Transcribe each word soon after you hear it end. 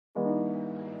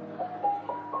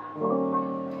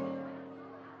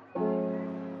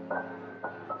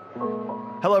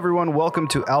Hello, everyone. Welcome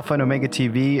to Alpha and Omega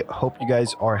TV. Hope you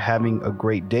guys are having a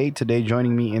great day. Today,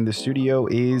 joining me in the studio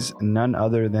is none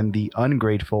other than the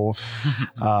ungrateful,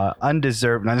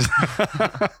 undeserved.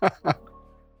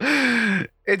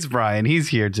 It's Brian. He's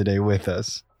here today with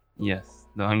us. Yes,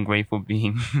 the ungrateful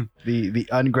being. The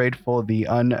ungrateful, the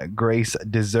ungrace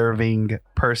deserving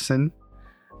person.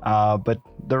 But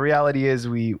the reality is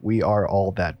we are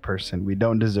all that person. We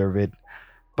don't deserve it.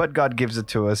 But God gives it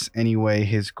to us anyway,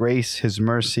 His grace, His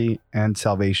mercy, and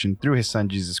salvation through His Son,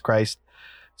 Jesus Christ.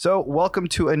 So welcome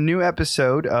to a new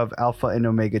episode of Alpha and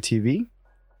Omega TV.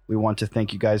 We want to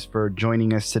thank you guys for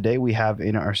joining us today. We have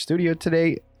in our studio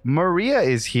today, Maria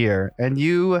is here. And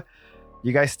you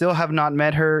guys still have not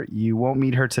met her. You won't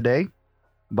meet her today.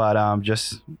 But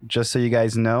just so you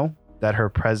guys know that her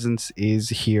presence is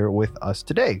here with us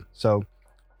today. So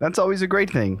that's always a great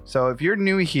thing. So if you're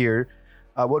new here,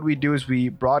 what we do is we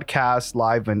broadcast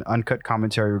live and uncut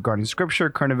commentary regarding scripture,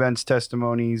 current events,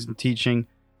 testimonies, and teaching.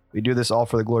 We do this all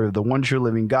for the glory of the one true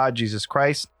living God, Jesus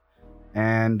Christ.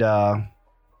 And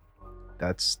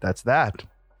that's that.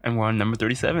 And we're on number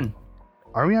 37.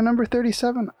 Are we on number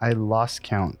 37? I lost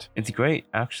count. It's great,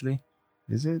 actually.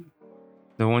 Is it?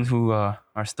 The ones who are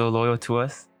still loyal to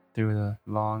us through the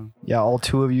long... Yeah, all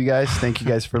two of you guys. Thank you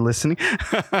guys for listening.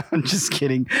 I'm just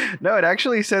kidding. No, it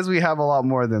actually says we have a lot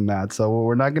more than that. So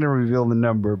we're not going to reveal the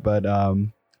number, but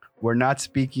we're not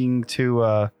speaking to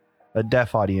a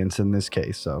deaf audience in this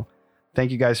case. So thank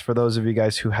you guys for those of you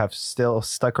guys who have still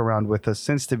stuck around with us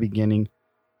since the beginning.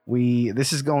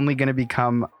 This is only going to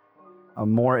become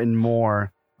more and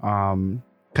more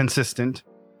consistent.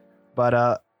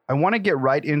 But I want to get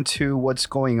right into what's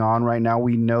going on right now.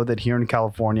 We know that here in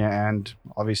California and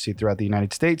obviously throughout the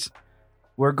United States,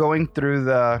 we're going through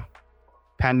the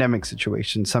pandemic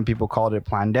situation. Some people call it a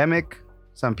plandemic.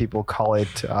 Some people call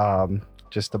it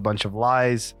just a bunch of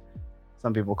lies.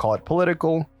 Some people call it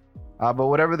political. But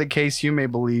whatever the case you may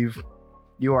believe,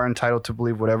 you are entitled to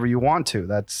believe whatever you want to.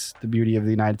 That's the beauty of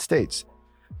the United States.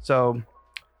 So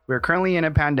we're currently in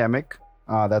a pandemic.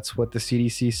 That's what the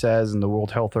CDC says and the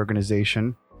World Health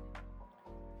Organization.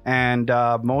 And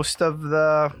most of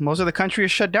the country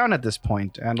is shut down at this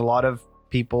point, and a lot of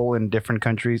people in different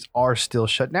countries are still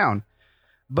shut down.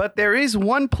 But there is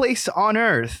one place on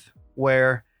earth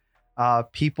where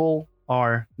people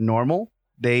are normal.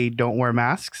 They don't wear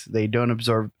masks. They don't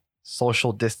observe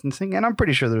social distancing, and I'm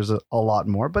pretty sure there's a lot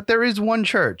more. But there is one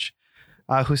church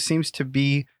who seems to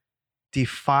be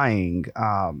defying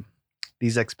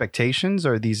these expectations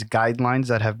or these guidelines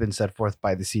that have been set forth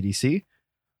by the CDC.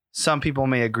 Some people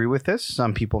may agree with this.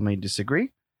 Some people may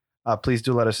disagree. Please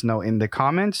do let us know in the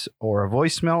comments or a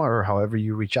voicemail or however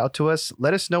you reach out to us.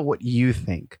 Let us know what you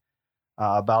think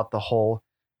about the whole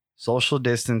social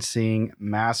distancing,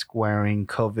 mask wearing,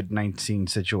 COVID-19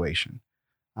 situation.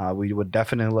 We would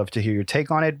definitely love to hear your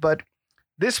take on it. But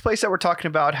this place that we're talking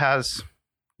about has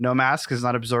no mask, is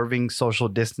not observing social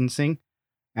distancing,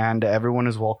 and everyone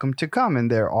is welcome to come.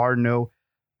 And there are no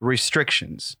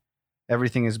restrictions.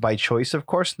 Everything is by choice, of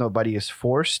course. Nobody is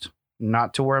forced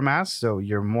not to wear a mask. So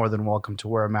you're more than welcome to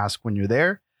wear a mask when you're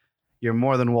there. You're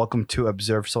more than welcome to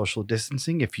observe social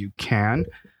distancing if you can.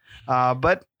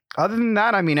 But other than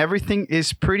that, I mean, everything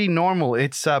is pretty normal.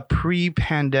 It's a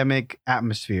pre-pandemic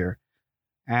atmosphere.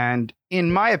 And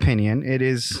in my opinion, it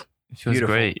feels beautiful.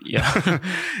 Great. Yeah.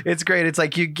 It's great. It's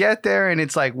like you get there and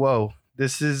it's like, whoa,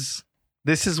 this is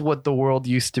what the world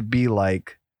used to be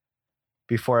like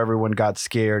before everyone got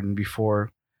scared and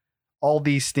before all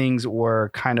these things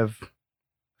were kind of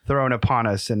thrown upon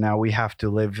us. And now we have to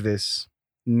live this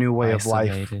new way of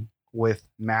life with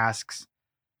masks,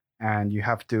 and you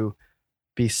have to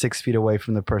be 6 feet away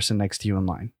from the person next to you in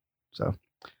line. So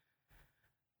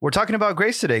we're talking about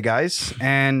grace today, guys.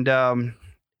 And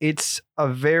it's a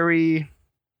very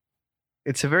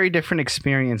different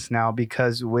experience now,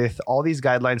 because with all these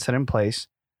guidelines set in place,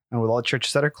 and with all the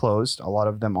churches that are closed, a lot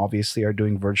of them obviously are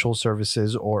doing virtual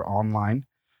services or online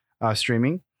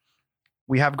streaming.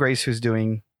 We have Grace, who's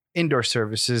doing indoor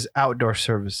services, outdoor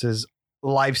services,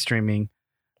 live streaming,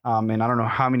 and I don't know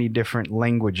how many different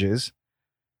languages.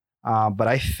 But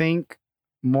I think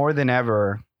more than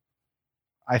ever,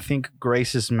 I think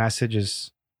Grace's message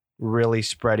is really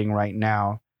spreading right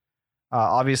now.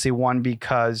 Obviously, one,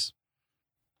 because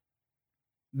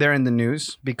they're in the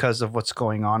news because of what's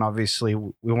going on. Obviously,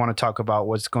 we want to talk about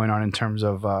what's going on in terms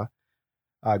of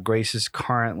Grace is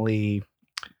currently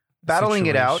battling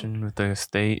it out with the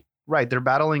state. Right. They're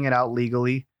battling it out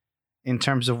legally in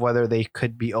terms of whether they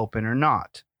could be open or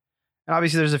not. And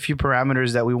obviously, there's a few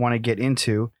parameters that we want to get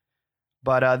into.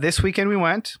 But this weekend we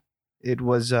went. It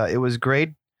was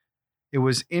great. it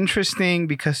was interesting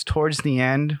because towards the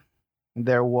end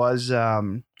there was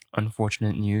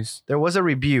Unfortunate news. there was a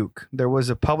rebuke. There was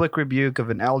a public rebuke of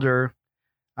an elder.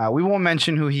 We won't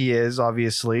mention who he is,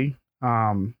 obviously.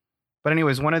 But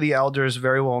anyways, one of the elders,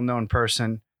 very well known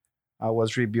person,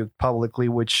 was rebuked publicly,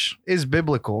 which is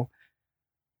biblical.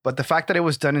 But the fact that it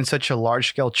was done in such a large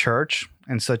scale church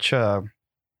and such a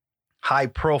high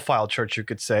profile church, you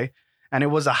could say, and it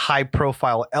was a high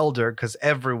profile elder because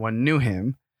everyone knew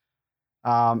him.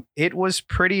 It was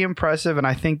pretty impressive. And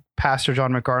I think Pastor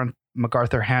John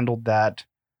MacArthur handled that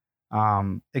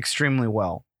extremely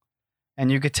well.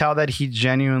 And you could tell that he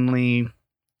genuinely,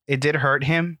 it did hurt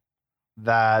him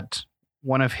that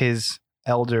one of his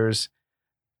elders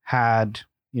had,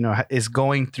 is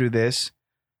going through this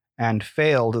and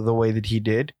failed the way that he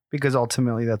did, because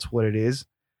ultimately that's what it is.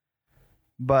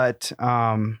 But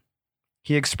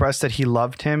he expressed that he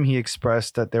loved him. He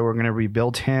expressed that they were going to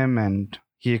rebuild him, and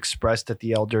he expressed that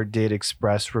the elder did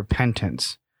express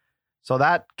repentance. So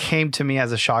that came to me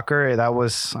as a shocker. That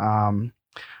was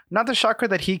not the shocker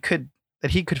that he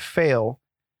could fail,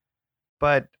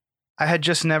 but I had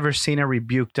just never seen a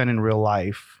rebuke done in real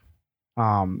life.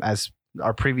 As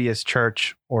our previous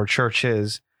church or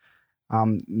churches,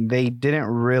 they didn't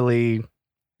really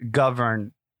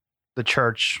govern the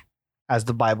church as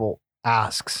the Bible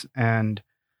asks and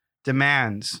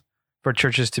demands for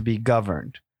churches to be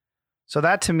governed. So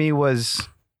that to me was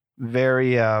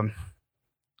very, it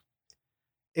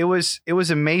was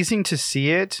amazing to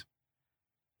see it,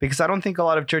 because I don't think a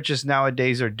lot of churches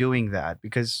nowadays are doing that,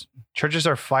 because churches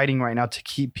are fighting right now to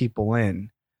keep people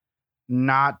in,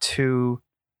 not to,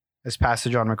 as Pastor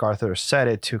John MacArthur said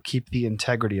it, to keep the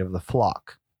integrity of the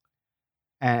flock.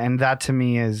 And that to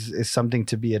me is something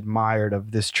to be admired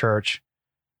of this church,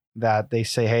 that they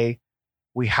say, hey,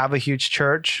 we have a huge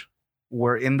church.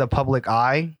 We're in the public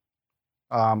eye.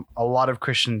 A lot of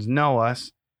Christians know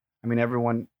us. I mean,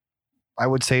 everyone, I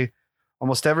would say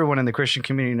almost everyone in the Christian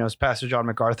community knows Pastor John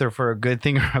MacArthur for a good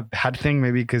thing or a bad thing,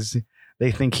 maybe because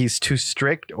they think he's too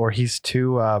strict or he's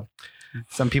too,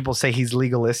 some people say he's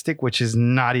legalistic, which is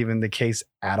not even the case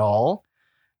at all.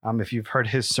 If you've heard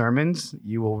his sermons,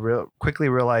 you will quickly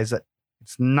realize that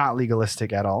it's not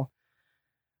legalistic at all.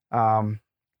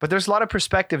 But there's a lot of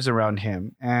perspectives around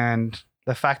him. And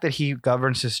the fact that he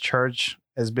governs his church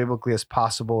as biblically as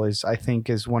possible is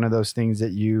one of those things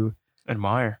that you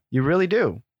admire. You really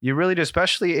do. You really do,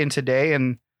 especially in today.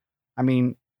 And I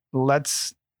mean,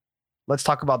 let's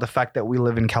talk about the fact that we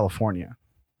live in California,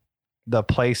 the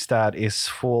place that is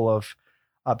full of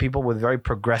people with very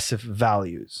progressive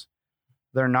values.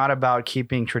 They're not about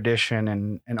keeping tradition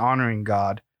and honoring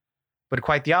God, but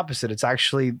quite the opposite. It's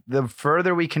actually the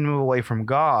further we can move away from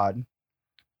God,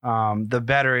 the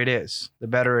better it is. The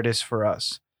better it is for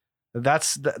us.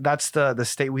 That's the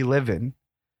state we live in.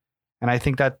 And I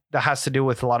think that has to do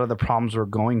with a lot of the problems we're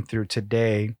going through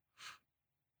today.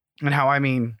 And how, I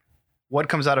mean, what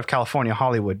comes out of California,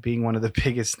 Hollywood being one of the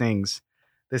biggest things.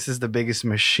 This is the biggest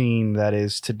machine that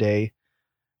is today,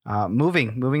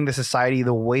 moving the society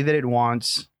the way that it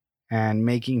wants and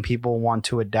making people want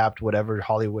to adapt whatever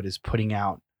Hollywood is putting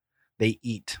out. They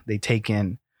eat, they take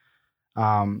in.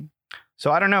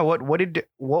 So I don't know,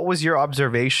 what was your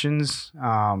observations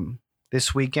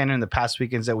this weekend and the past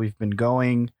weekends that we've been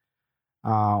going?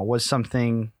 Was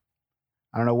something,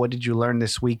 I don't know, what did you learn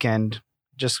this weekend?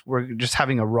 We're just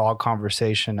having a raw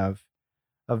conversation of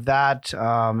that.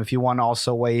 If you want to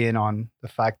also weigh in on the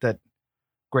fact that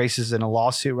Grace is in a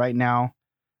lawsuit right now,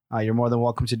 you're more than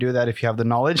welcome to do that if you have the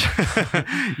knowledge.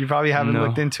 You probably haven't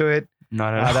looked into it.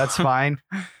 Not at all. That's fine.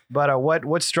 But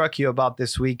what struck you about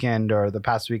this weekend or the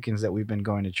past weekends that we've been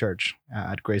going to church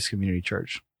at Grace Community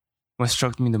Church? What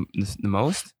struck me the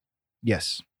most?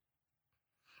 Yes.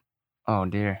 Oh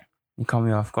dear, you caught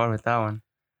me off guard with that one.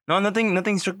 No,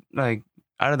 nothing struck like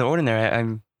out of the ordinary.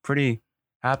 I'm pretty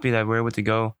happy that we're able to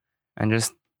go and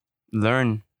just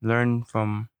learn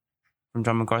from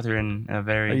John MacArthur in a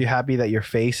very. Are you happy that your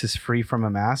face is free from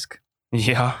a mask?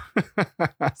 Yeah.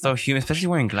 So human, especially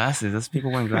wearing glasses. Those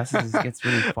people wearing glasses gets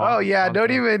really fun. Oh yeah,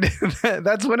 don't even.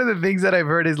 That's one of the things that I've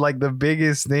heard is like the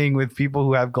biggest thing with people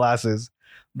who have glasses,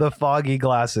 the foggy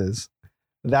glasses.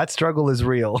 That struggle is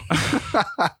real.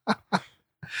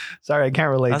 Sorry, I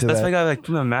can't relate to that. That's why I gotta like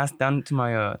put my mask down to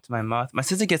my mouth. My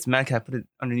sister gets mad because I put it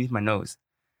underneath my nose.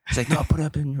 She's like, "No, put it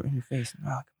up in your face."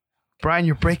 Oh. Brian,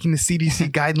 you're breaking the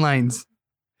CDC guidelines.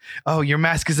 Oh, your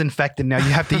mask is infected now.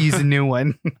 You have to use a new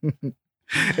one.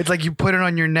 It's like you put it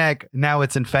on your neck. Now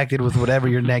it's infected with whatever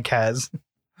your neck has.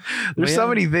 There's so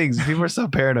many things. People are so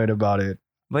paranoid about it.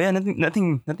 But yeah,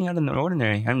 nothing out of the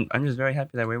ordinary. I'm just very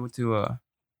happy that we're able to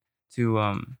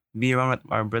to be around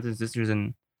our brothers and sisters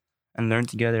and learn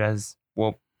together as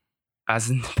well as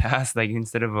in the past, like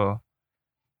instead of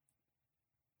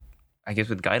I guess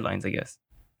with guidelines, I guess.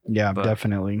 Yeah, But-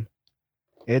 definitely.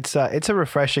 It's a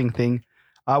refreshing thing.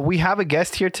 We have a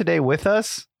guest here today with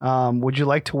us. Would you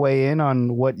like to weigh in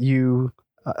on what you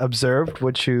observed,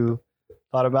 what you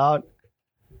thought about?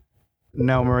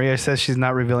 No, Maria says she's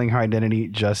not revealing her identity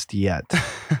just yet.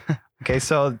 Okay,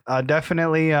 so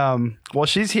definitely, well,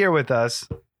 she's here with us.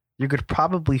 You could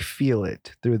probably feel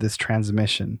it through this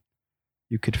transmission.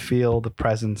 You could feel the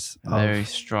presence Very of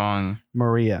strong.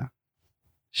 Maria.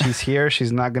 She's here.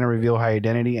 She's not going to reveal her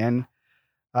identity. And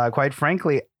quite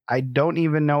frankly, I don't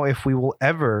even know if we will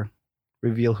ever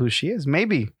reveal who she is.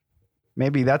 Maybe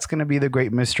that's going to be the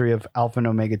great mystery of Alpha and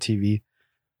Omega TV.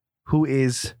 Who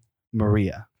is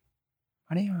Maria?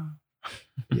 What do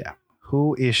you?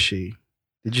 Who is she?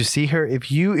 Did you see her?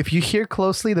 If you hear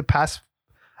closely the past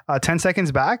 10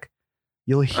 seconds back,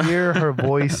 you'll hear her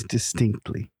voice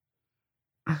distinctly.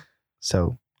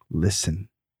 So listen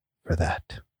for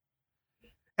that.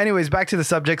 Anyways, back to the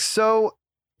subject. So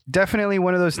definitely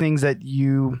one of those things that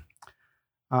you,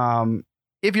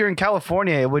 if you're in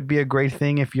California, it would be a great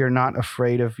thing if you're not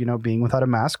afraid of, being without a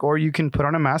mask, or you can put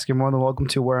on a mask. You're more than welcome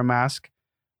to wear a mask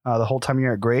the whole time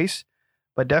you're at Grace.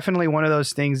 But definitely one of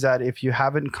those things that if you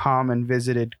haven't come and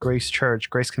visited Grace Church,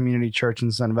 Grace Community Church in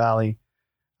Sun Valley,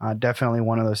 definitely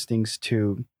one of those things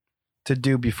to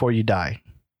do before you die.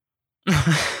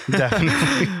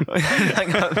 Definitely. That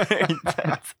got very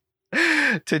intense.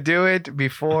 To do it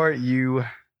before you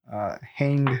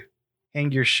hang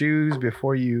your shoes,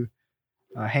 before you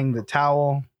hang the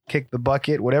towel, kick the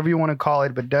bucket, whatever you want to call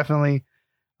it, but definitely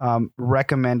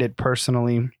recommend it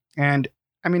personally. And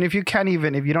I mean, if you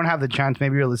don't have the chance,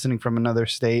 maybe you're listening from another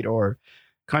state or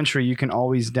country, you can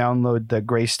always download the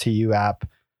Grace to You app.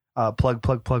 Plug.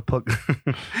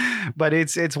 But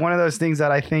it's one of those things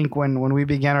that I think when we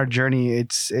began our journey,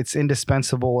 it's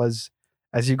indispensable as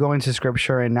you go into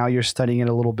scripture, and now you're studying it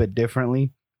a little bit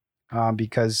differently,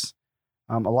 because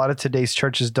a lot of today's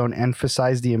churches don't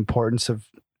emphasize the importance of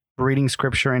reading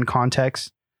scripture in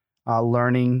context,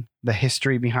 learning the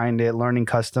history behind it, learning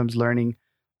customs, learning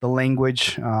the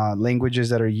languages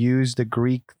that are used, the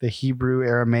Greek, the Hebrew,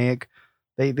 Aramaic.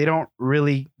 They don't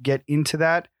really get into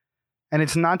that. And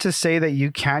it's not to say that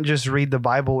you can't just read the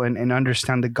Bible and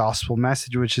understand the gospel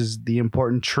message, which is the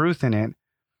important truth in it.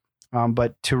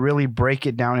 But to really break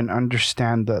it down and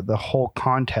understand the whole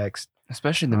context.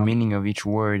 Especially the meaning of each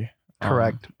word.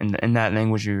 Correct. In that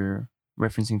language you're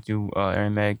referencing to,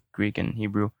 Aramaic, Greek, and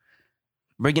Hebrew.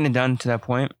 Breaking it down to that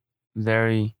point,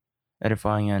 very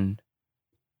edifying and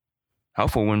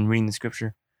helpful when reading the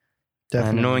scripture. Definitely.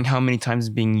 And knowing how many times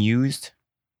it's being used.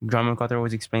 John MacArthur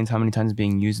always explains how many times it's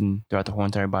being used throughout the whole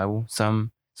entire Bible.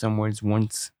 Some words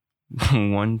once,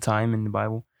 one time in the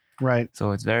Bible. Right.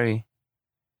 So it's very,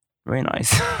 very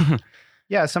nice.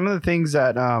 Yeah, some of the things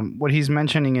that what he's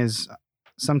mentioning is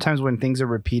sometimes when things are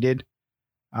repeated,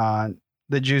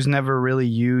 the Jews never really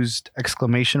used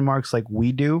exclamation marks like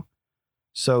we do.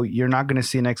 So you're not going to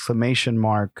see an exclamation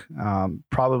mark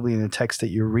probably in the text that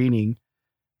you're reading.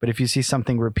 But if you see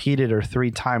something repeated or 3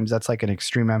 times, that's like an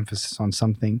extreme emphasis on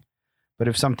something. But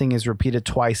if something is repeated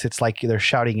twice, it's like they're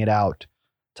shouting it out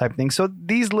type thing. So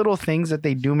these little things that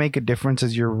they do make a difference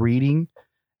as you're reading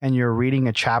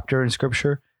a chapter in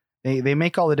scripture, they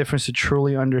make all the difference to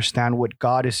truly understand what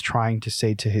God is trying to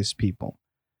say to his people.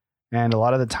 And a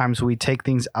lot of the times we take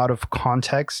things out of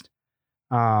context.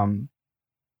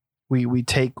 We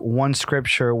take one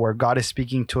scripture where God is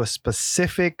speaking to a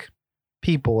specific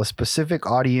people, a specific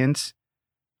audience,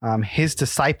 his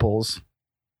disciples,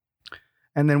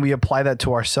 and then we apply that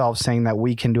to ourselves, saying that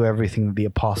we can do everything that the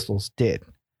apostles did.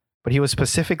 But he was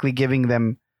specifically giving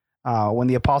them, when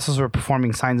the apostles were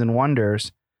performing signs and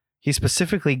wonders, he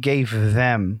specifically gave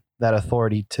them that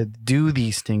authority to do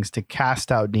these things, to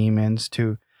cast out demons,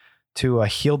 to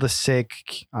heal the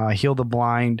sick, heal the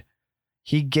blind.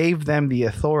 He gave them the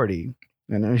authority.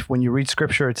 And when you read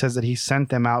scripture, it says that he sent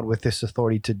them out with this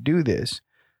authority to do this.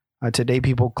 Today,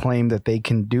 people claim that they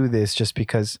can do this just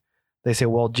because they say,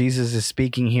 well, Jesus is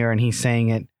speaking here and he's saying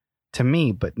it to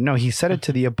me. But no, he said it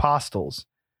to the apostles.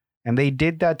 And they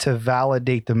did that to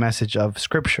validate the message of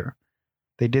scripture.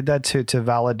 They did that to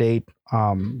validate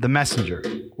the messenger,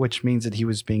 which means that he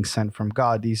was being sent from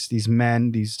God. These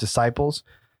men, these disciples,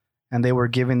 and they were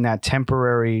given that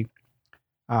temporary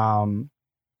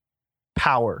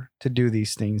power to do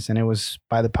these things. And it was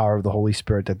by the power of the Holy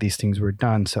Spirit that these things were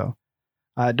done. So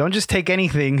don't just take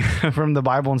anything from the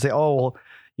Bible and say, oh, well,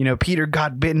 Peter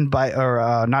got bitten by,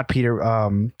 or not Peter,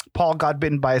 Paul got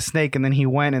bitten by a snake, and then he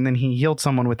went and then he healed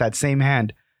someone with that same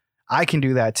hand. I can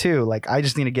do that too. Like, I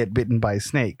just need to get bitten by a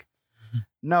snake.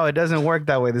 No, it doesn't work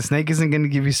that way. The snake isn't going to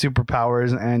give you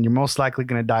superpowers, and you're most likely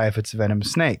going to die if it's a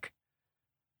venomous snake.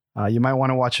 You might want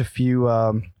to watch a few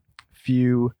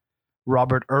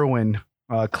Robert Irwin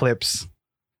clips.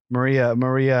 Maria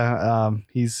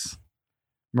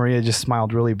just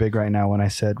smiled really big right now when I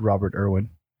said Robert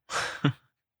Irwin.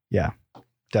 Yeah,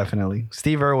 definitely.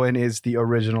 Steve Irwin is the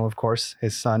original, of course.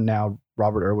 His son now,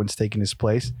 Robert Irwin's taking his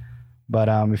place. But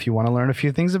if you want to learn a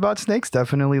few things about snakes,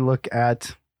 definitely look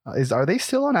at... are they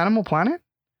still on Animal Planet?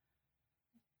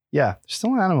 Yeah, they're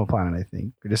still on Animal Planet, I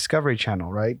think. Or Discovery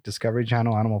Channel, right? Discovery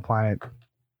Channel, Animal Planet.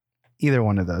 Either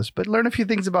one of those. But learn a few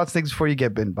things about snakes before you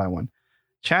get bitten by one.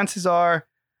 Chances are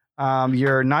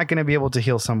you're not going to be able to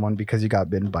heal someone because you got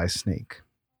bitten by a snake.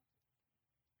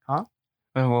 Huh?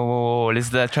 Whoa. Let's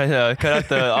try to cut out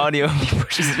the audio before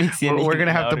she speaks. We're going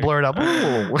to have to blur it up.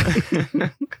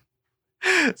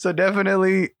 So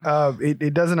definitely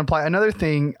it doesn't apply. Another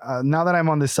thing, now that I'm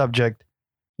on this subject,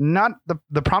 not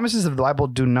the promises of the Bible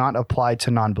do not apply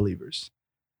to non-believers.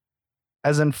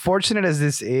 As unfortunate as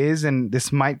this is, and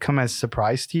this might come as a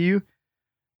surprise to you,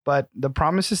 but the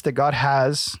promises that God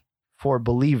has for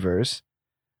believers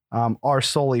are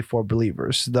solely for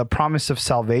believers. The promise of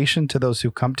salvation to those who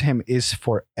come to him is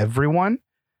for everyone,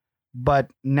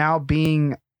 but now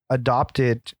being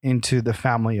adopted into the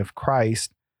family of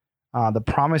Christ, the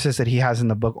promises that he has in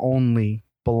the book only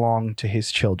belong to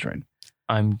his children.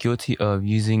 I'm guilty of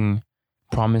using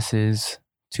promises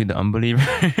to the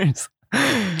unbelievers.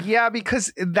 Yeah,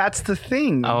 because that's the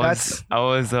thing. I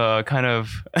was kind of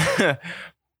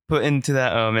put into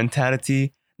that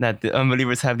mentality that the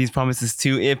unbelievers have these promises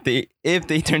too if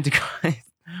they turn to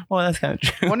Christ. Well, that's kind of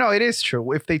true. Well, no, it is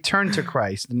true. If they turn to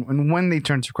Christ, and when they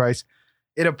turn to Christ,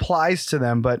 it applies to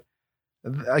them. But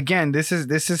again, this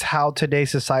is how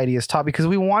today's society is taught, because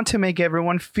we want to make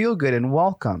everyone feel good and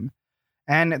welcome.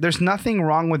 And there's nothing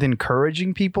wrong with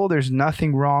encouraging people. There's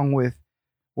nothing wrong with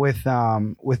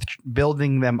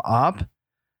building them up.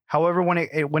 However, when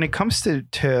it comes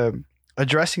to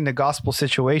addressing the gospel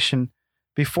situation,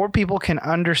 before people can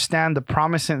understand the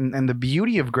promise and the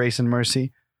beauty of grace and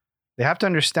mercy, they have to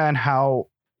understand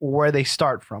where they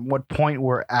start from, what point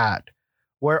we're at,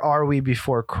 where are we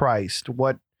before Christ,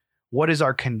 what is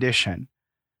our condition.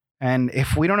 And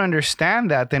if we don't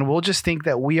understand that, then we'll just think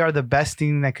that we are the best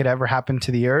thing that could ever happen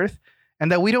to the earth,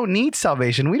 and that we don't need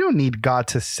salvation. We don't need God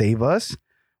to save us.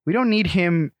 We don't need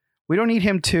him. We don't need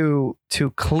him to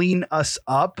clean us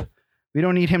up. We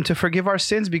don't need him to forgive our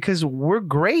sins, because we're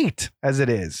great as it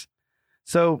is.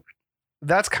 So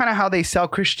that's kind of how they sell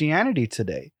Christianity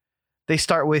today. They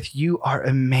start with, you are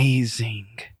amazing.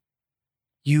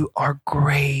 You are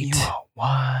great. You are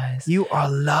wise. You are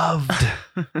loved.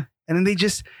 And then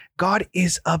God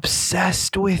is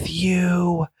obsessed with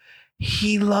you.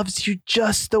 He loves you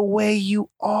just the way you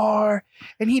are.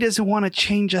 And he doesn't want to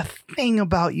change a thing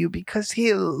about you because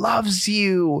he loves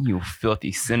you. You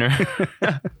filthy sinner.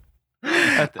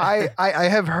 I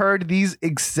have heard these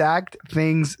exact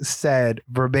things said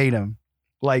verbatim,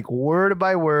 like word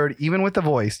by word, even with the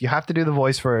voice. You have to do the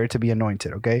voice for it to be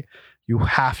anointed. Okay. You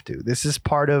have to. This is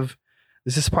part of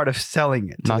selling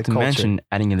it. Not to mention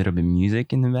adding a little bit of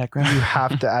music in the background. You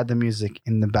have to add the music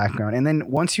in the background. And then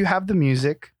once you have the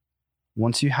music,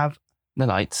 once you have the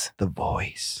lights, the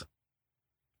voice,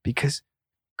 because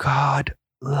God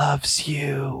loves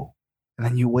you. And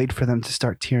then you wait for them to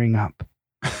start tearing up.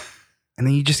 And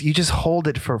then you just hold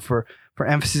it for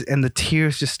emphasis, and the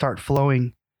tears just start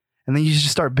flowing. And then you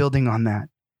just start building on that.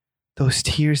 Those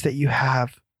tears that you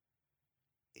have,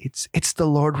 it's the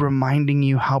Lord reminding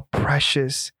you how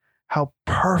precious, how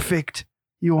perfect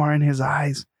you are in his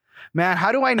eyes. Man,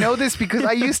 how do I know this? Because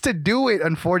I used to do it,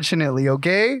 unfortunately,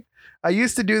 okay? I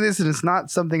used to do this, and it's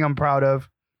not something I'm proud of.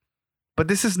 But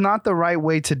this is not the right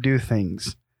way to do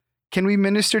things. Can we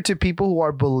minister to people who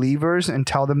are believers and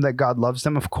tell them that God loves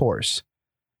them? Of course.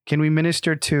 Can we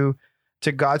minister to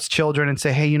God's children and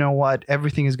say, hey, you know what?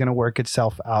 Everything is going to work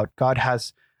itself out. God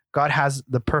has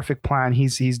the perfect plan.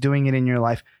 He's doing it in your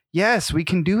life. Yes, we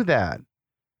can do that.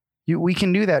 We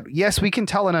can do that. Yes, we can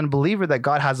tell an unbeliever that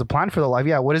God has a plan for their life.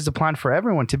 Yeah, what is the plan for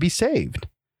everyone? To be saved.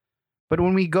 But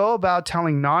when we go about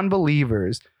telling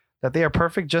non-believers that they are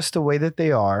perfect just the way that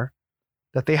they are,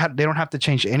 that they don't have to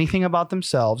change anything about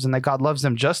themselves, and that God loves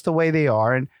them just the way they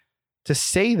are, and to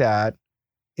say that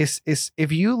is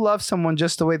if you love someone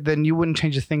just the way, then you wouldn't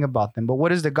change a thing about them. But what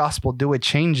does the gospel do? It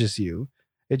changes you.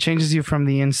 It changes you from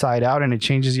the inside out, and it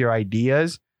changes your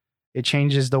ideas. It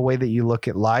changes the way that you look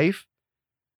at life.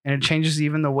 and it changes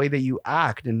even the way that you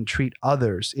act and treat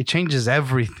others. It changes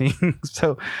everything.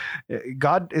 So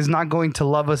God is not going to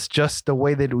love us just the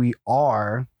way that we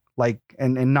are, like,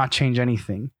 and not change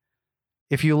anything.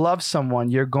 If you love someone,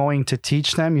 you're going to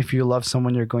teach them. If you love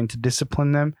someone, you're going to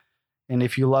discipline them. And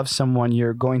if you love someone,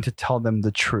 you're going to tell them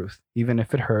the truth, even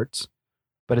if it hurts,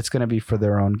 but it's going to be for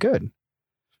their own good.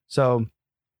 So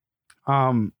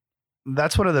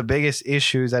that's one of the biggest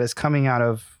issues that is coming out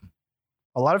of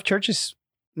a lot of churches,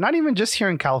 not even just here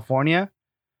in California.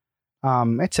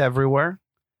 It's everywhere.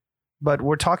 But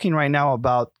we're talking right now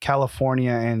about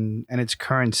California and its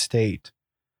current state.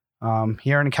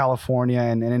 Here in California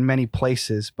and in many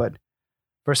places. But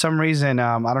for some reason,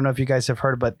 I don't know if you guys have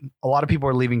heard, but a lot of people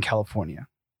are leaving California.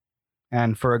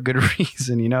 And for a good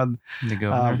reason,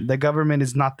 the government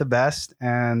is not the best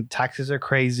and taxes are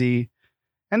crazy.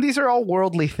 And these are all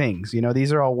worldly things.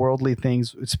 These are all worldly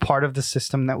things. It's part of the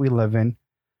system that we live in.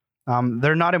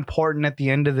 They're not important at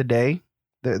the end of the day.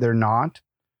 They're not.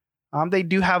 They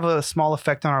do have a small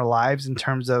effect on our lives in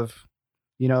terms of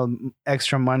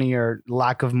extra money or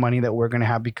lack of money that we're going to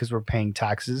have because we're paying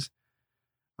taxes.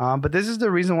 But this is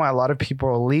the reason why a lot of people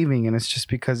are leaving. And it's just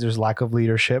because there's lack of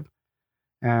leadership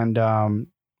and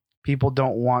people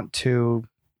don't want to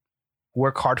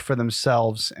work hard for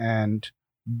themselves and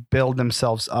build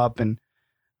themselves up and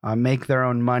make their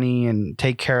own money and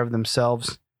take care of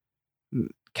themselves.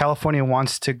 California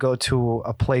wants to go to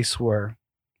a place where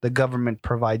the government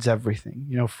provides everything,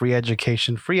 free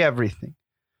education, free everything.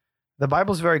 The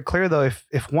Bible's very clear, though.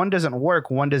 If one doesn't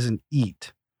work, one doesn't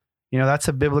eat. That's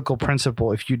a biblical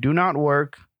principle. If you do not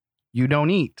work, you don't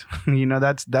eat.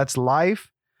 That's life,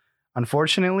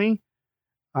 unfortunately.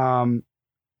 And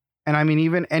I mean,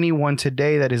 even anyone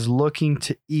today that is looking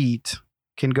to eat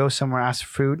can go somewhere, ask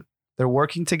for food. They're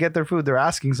working to get their food. They're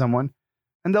asking someone,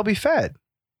 and they'll be fed.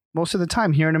 Most of the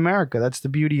time here in America, that's the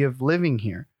beauty of living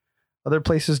here. Other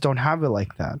places don't have it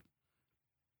like that.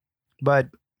 But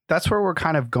that's where we're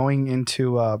kind of going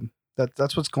into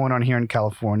that's what's going on here in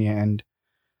California. And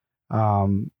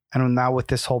now with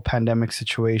this whole pandemic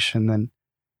situation, then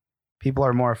people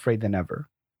are more afraid than ever.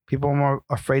 People are more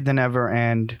afraid than ever.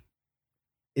 And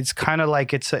it's kind of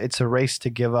like it's a race to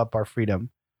give up our freedom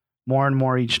more and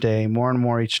more each day, more and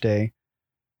more each day.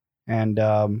 And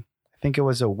I think it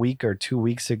was a week or 2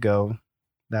 weeks ago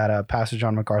that Pastor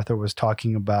John MacArthur was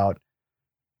talking about,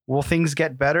 will things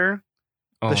get better?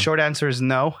 The short answer is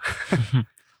no.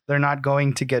 They're not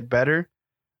going to get better.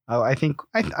 I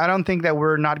don't think that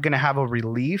we're not going to have a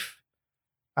relief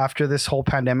after this whole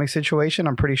pandemic situation.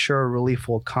 I'm pretty sure a relief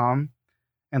will come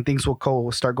and things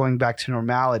will start going back to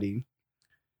normality.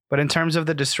 But in terms of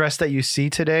the distress that you see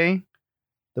today,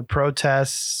 the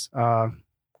protests,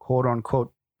 quote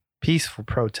unquote, peaceful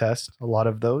protests, a lot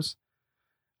of those,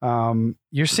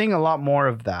 you're seeing a lot more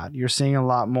of that. You're seeing a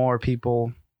lot more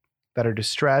people that are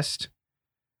distressed.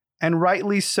 And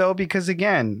rightly so, because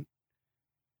again,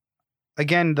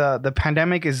 the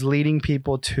pandemic is leading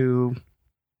people to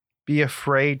be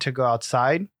afraid to go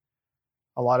outside.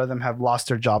 A lot of them have lost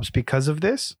their jobs because of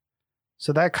this.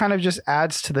 So that kind of just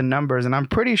adds to the numbers. And I'm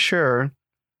pretty sure,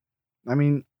 I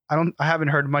mean, I haven't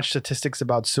heard much statistics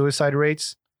about suicide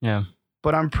rates. Yeah.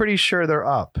 But I'm pretty sure they're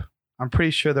up. I'm pretty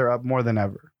sure they're up more than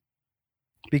ever.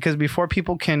 Because before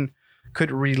people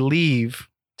could relieve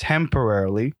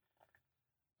temporarily,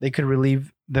 they could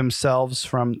relieve themselves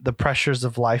from the pressures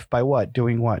of life by what?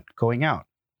 Doing what? Going out.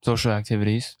 Social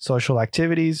activities.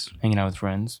 Hanging out with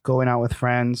friends. Going out with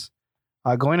friends.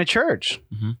 Going to church.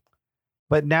 Mm-hmm.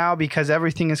 But now, because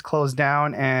everything is closed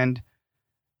down and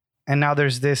now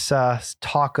there's this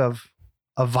talk of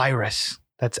a virus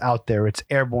that's out there. It's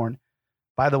airborne.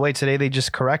 By the way, today they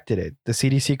just corrected it. The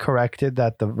CDC corrected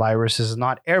that the virus is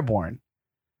not airborne.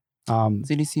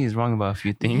 CDC is wrong about a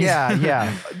few things.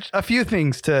 Yeah. A few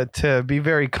things to be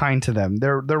very kind to them.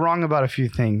 They're wrong about a few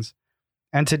things.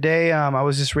 And today I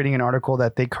was just reading an article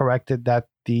that they corrected that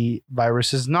the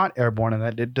virus is not airborne and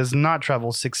that it does not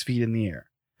travel 6 feet in the air.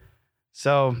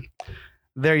 So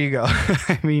there you go.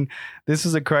 I mean, this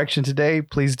is a correction today.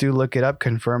 Please do look it up.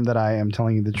 Confirm that I am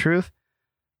telling you the truth.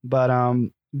 But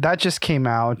that just came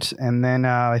out. And then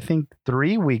I think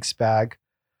 3 weeks back,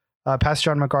 Pastor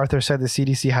John MacArthur said the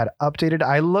CDC had updated.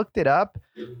 I looked it up.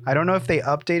 I don't know if they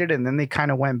updated and then they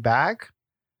kind of went back.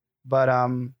 But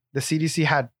the CDC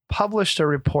had published a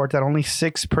report that only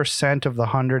 6% of the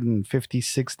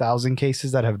 156,000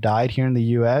 cases that have died here in the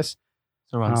U.S.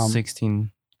 So around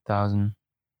 16,000.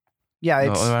 Yeah,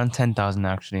 it's around 10,000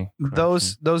 actually.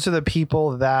 Those are the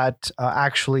people that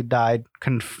actually died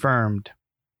confirmed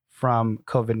from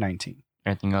COVID-19.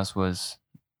 Everything else was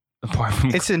apart from.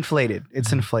 It's inflated.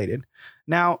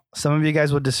 Now, some of you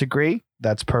guys will disagree.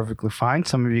 That's perfectly fine.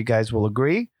 Some of you guys will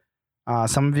agree.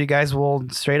 Some of you guys will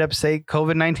straight up say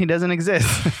COVID-19 doesn't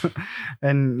exist.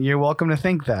 And you're welcome to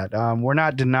think that. We're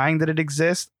not denying that it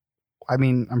exists. I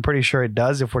mean, I'm pretty sure it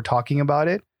does if we're talking about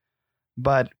it.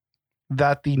 But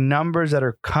that the numbers that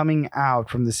are coming out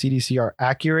from the CDC are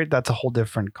accurate, that's a whole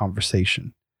different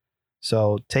conversation.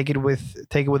 So take it with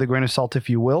a grain of salt, if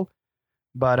you will.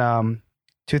 But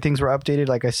two things were updated,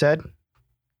 like I said,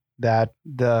 that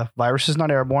the virus is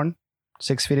not airborne,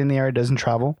 6 feet in the air, it doesn't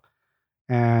travel.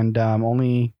 And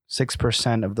only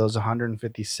 6% of those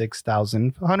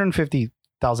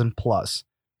 150,000 plus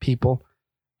people,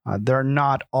 they're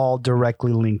not all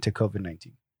directly linked to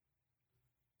COVID-19.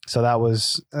 So that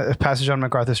was Pastor John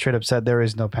MacArthur straight up said there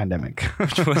is no pandemic.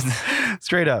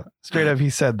 straight up, he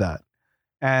said that.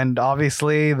 And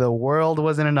obviously the world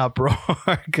was in an uproar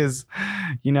because,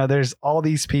 there's all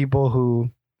these people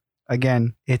who,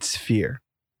 again, it's fear.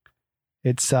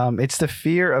 It's the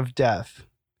fear of death.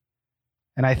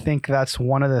 And I think that's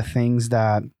one of the things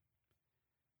that,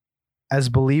 as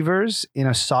believers in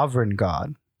a sovereign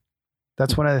God,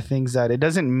 that's one of the things that it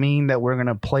doesn't mean that we're going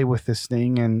to play with this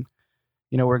thing and,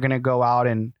 we're going to go out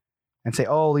and say,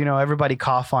 oh, everybody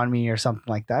cough on me or something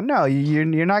like that. No, you're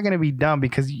not going to be dumb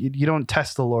because you don't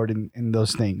test the Lord in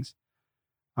those things.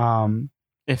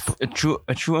 If a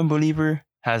true unbeliever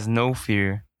has no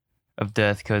fear of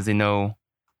death because they know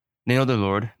the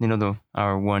Lord, they know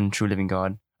our one true living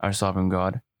God, our sovereign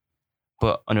God.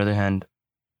 But on the other hand,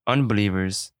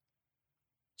 unbelievers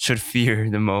should fear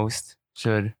the most.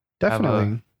 Should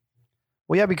definitely.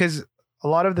 Well, yeah, because a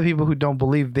lot of the people who don't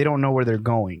believe, they don't know where they're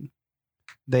going.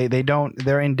 They don't.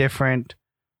 They're indifferent,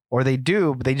 or they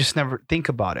do, but they just never think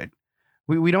about it.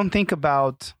 We don't think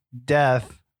about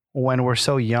death when we're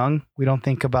so young. We don't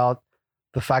think about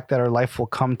the fact that our life will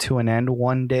come to an end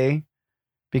one day,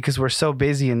 because we're so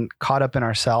busy and caught up in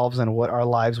ourselves and what our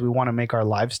lives we want to make our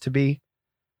lives to be.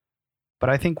 But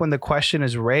I think when the question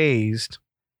is raised,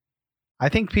 I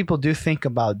think people do think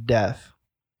about death.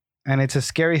 And it's a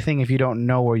scary thing if you don't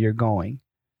know where you're going.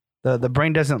 The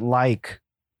brain doesn't like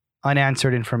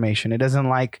unanswered information. It doesn't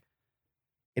like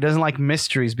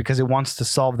mysteries because it wants to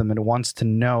solve them. It wants to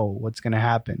know what's going to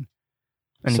happen.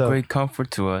 And a great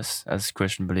comfort to us as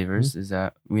Christian believers is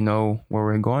that we know where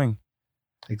we're going.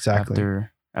 Exactly.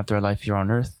 After our life here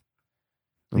on earth.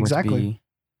 Exactly.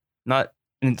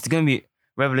 It's going to be,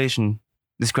 Revelation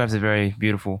describes it very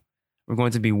beautiful. We're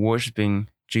going to be worshiping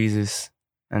Jesus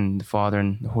and the Father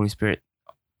and the Holy Spirit,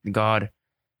 God.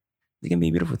 It can be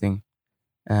a beautiful thing.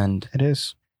 And it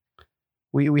is.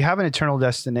 We have an eternal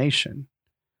destination.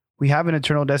 We have an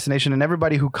eternal destination, and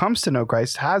everybody who comes to know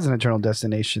Christ has an eternal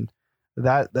destination.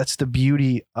 That's the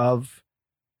beauty of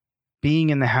being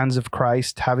in the hands of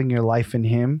Christ, having your life in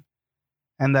Him,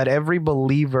 and that every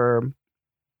believer,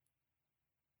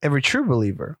 every true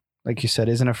believer, like you said,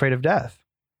 isn't afraid of death,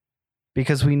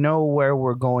 because we know where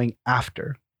we're going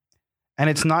after. And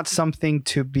it's not something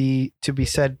to be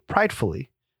said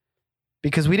pridefully,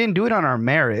 because we didn't do it on our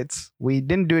merits. We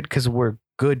didn't do it because we're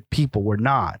good people. We're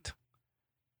not.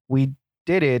 We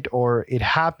did it, or it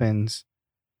happens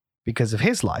because of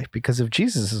His life, because of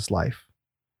Jesus's life.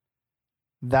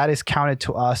 That is counted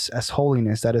to us as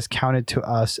holiness. That is counted to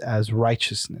us as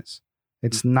righteousness.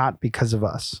 It's not because of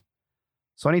us.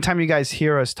 So anytime you guys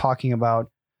hear us talking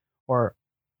about, or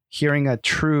hearing a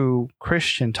true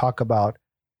Christian talk about,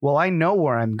 well, I know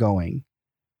where I'm going.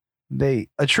 A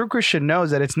true Christian knows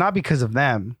that it's not because of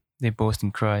them. They boast in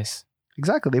Christ.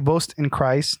 Exactly. They boast in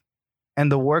Christ,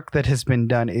 and the work that has been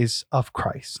done is of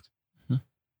Christ. Mm-hmm.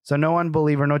 So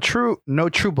no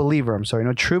true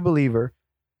believer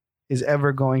is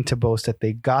ever going to boast that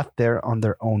they got there on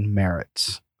their own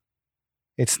merits.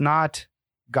 It's not,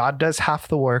 God does half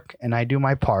the work and I do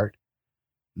my part.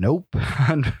 Nope.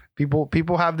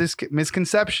 People have this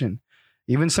misconception,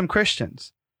 even some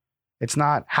Christians. It's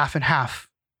not half and half.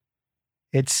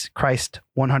 It's Christ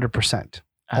 100%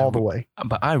 all the way.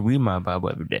 But I read my Bible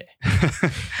every day.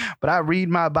 But I read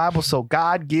my Bible so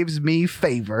God gives me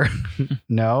favor.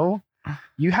 No,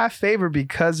 you have favor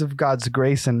because of God's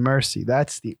grace and mercy.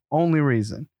 That's the only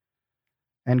reason.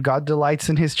 And God delights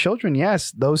in His children. Yes,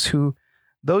 those who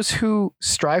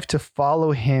strive to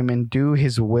follow Him and do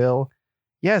His will.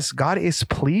 Yes, God is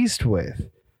pleased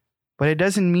with. But it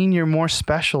doesn't mean you're more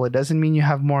special. It doesn't mean you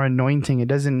have more anointing. It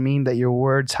doesn't mean that your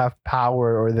words have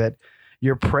power, or that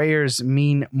your prayers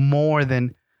mean more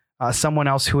than someone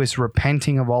else who is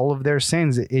repenting of all of their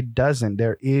sins. It doesn't.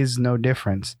 There is no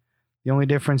difference. The only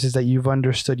difference is that you've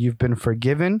understood you've been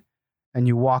forgiven, and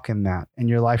you walk in that, and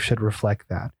your life should reflect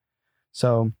that.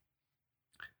 So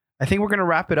I think we're going to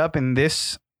wrap it up in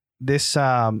this this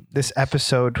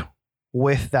episode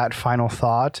with that final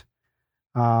thought.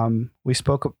 We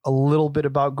spoke a little bit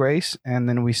about grace, and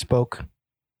then we spoke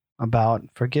about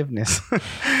forgiveness.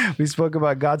 We spoke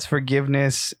about God's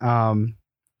forgiveness, and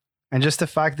just the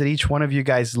fact that each one of you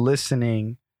guys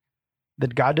listening,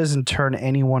 that God doesn't turn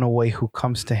anyone away who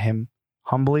comes to him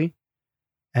humbly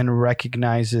and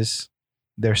recognizes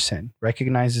their sin,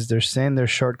 their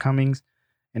shortcomings,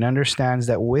 and understands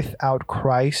that without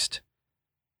Christ,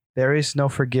 there is no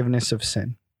forgiveness of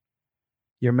sin.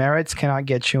 Your merits cannot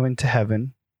get you into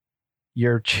heaven.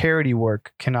 Your charity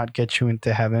work cannot get you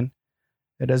into heaven.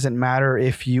 It doesn't matter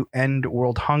if you end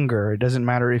world hunger. It doesn't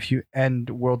matter if you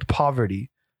end world poverty.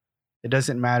 It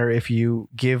doesn't matter if you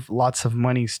give lots of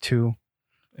monies to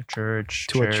a church,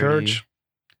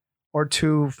 or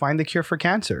to find the cure for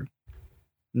cancer.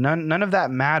 None of that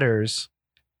matters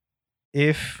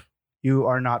if you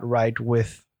are not right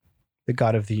with the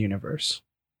God of the universe.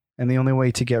 And the only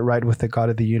way to get right with the God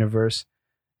of the universe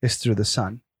is through the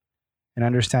Son and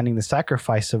understanding the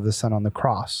sacrifice of the Son on the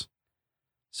cross.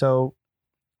 So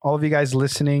all of you guys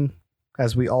listening,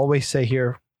 as we always say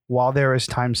here, while there is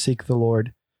time, seek the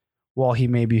Lord while he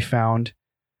may be found.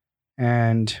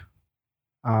 And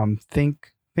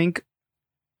think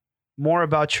more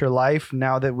about your life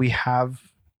now that we have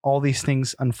all these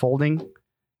things unfolding.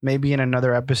 Maybe in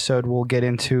another episode, we'll get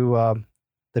into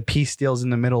the peace deals in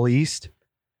the Middle East,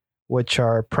 which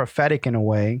are prophetic in a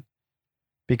way,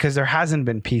 because there hasn't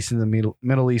been peace in the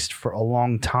Middle East for a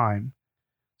long time.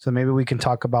 So maybe we can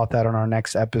talk about that on our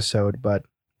next episode. But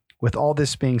with all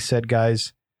this being said,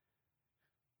 guys,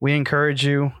 we encourage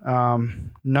you,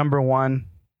 number one,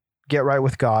 get right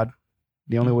with God.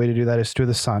 The only way to do that is through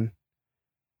the Son.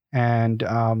 And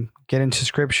get into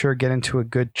scripture, get into a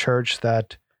good church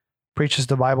that preaches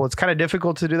the Bible. It's kind of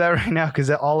difficult to do that right now because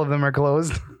all of them are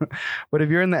closed. But if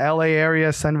you're in the LA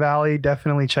area, Sun Valley,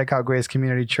 definitely check out Grace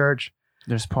Community Church.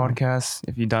 There's podcasts.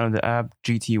 If you download the app,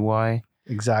 GTY.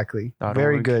 Exactly.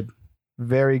 Very good.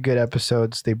 Very good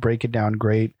episodes. They break it down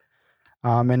great.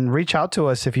 And reach out to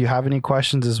us if you have any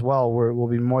questions as well. We'll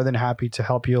be more than happy to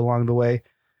help you along the way.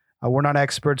 We're not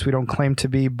experts. We don't claim to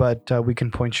be, but we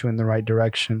can point you in the right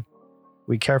direction.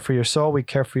 We care for your soul. We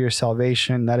care for your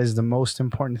salvation. That is the most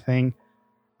important thing.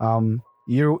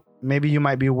 Maybe you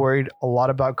might be worried a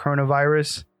lot about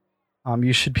coronavirus.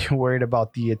 You should be worried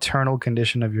about the eternal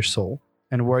condition of your soul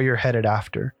and where you're headed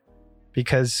after,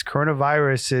 because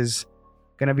coronavirus is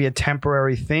going to be a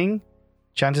temporary thing.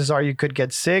 Chances are you could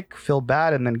get sick, feel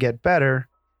bad, and then get better.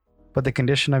 But the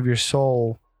condition of your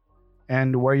soul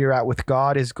and where you're at with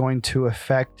God is going to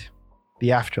affect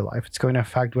the afterlife. It's going to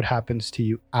affect what happens to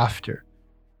you after.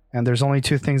 And there's only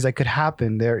two things that could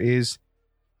happen. There is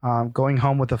going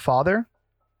home with the Father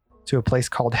to a place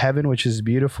called heaven, which is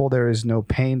beautiful. There is no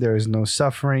pain. There is no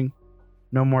suffering,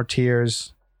 no more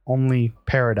tears, only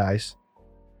paradise.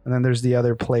 And then there's the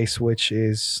other place, which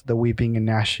is the weeping and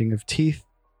gnashing of teeth,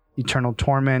 eternal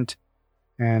torment,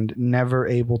 and never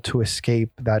able to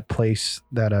escape that place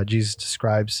that Jesus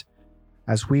describes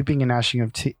as weeping and gnashing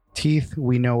of teeth.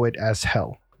 We know it as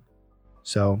hell.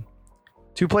 So,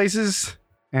 two places,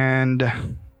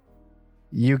 and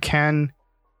you can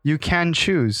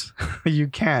choose. You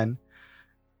can.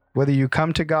 Whether you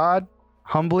come to God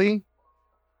humbly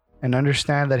and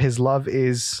understand that his love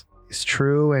is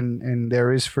true and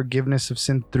there is forgiveness of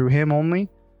sin through him only,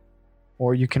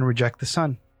 or you can reject the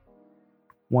Son.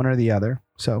 One or the other.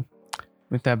 So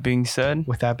with that being said,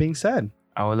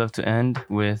 I would love to end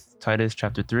with Titus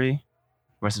chapter 3,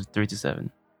 verses 3-7.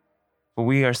 For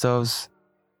we ourselves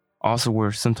also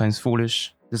were sometimes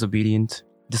foolish, disobedient,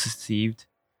 deceived,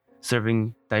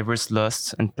 serving diverse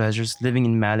lusts and pleasures, living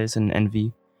in malice and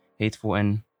envy, hateful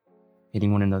and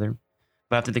hating one another.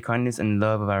 But after the kindness and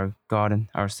love of our God and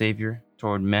our Savior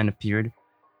toward men appeared,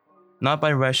 not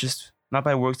by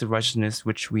works of righteousness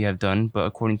which we have done, but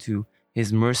according to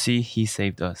his mercy he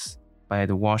saved us, by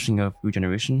the washing of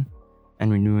regeneration and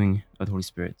renewing of the Holy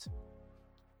Spirit,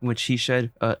 which he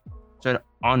shed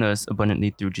on us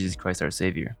abundantly through Jesus Christ our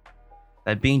Savior,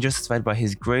 that being justified by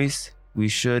his grace, we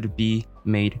should be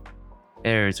made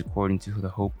heirs according to the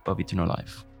hope of eternal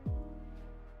life.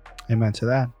 Amen to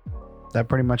that. That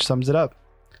pretty much sums it up.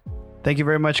 Thank you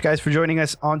very much, guys, for joining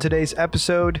us on today's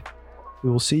episode. We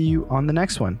will see you on the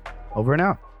next one. Over and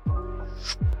out.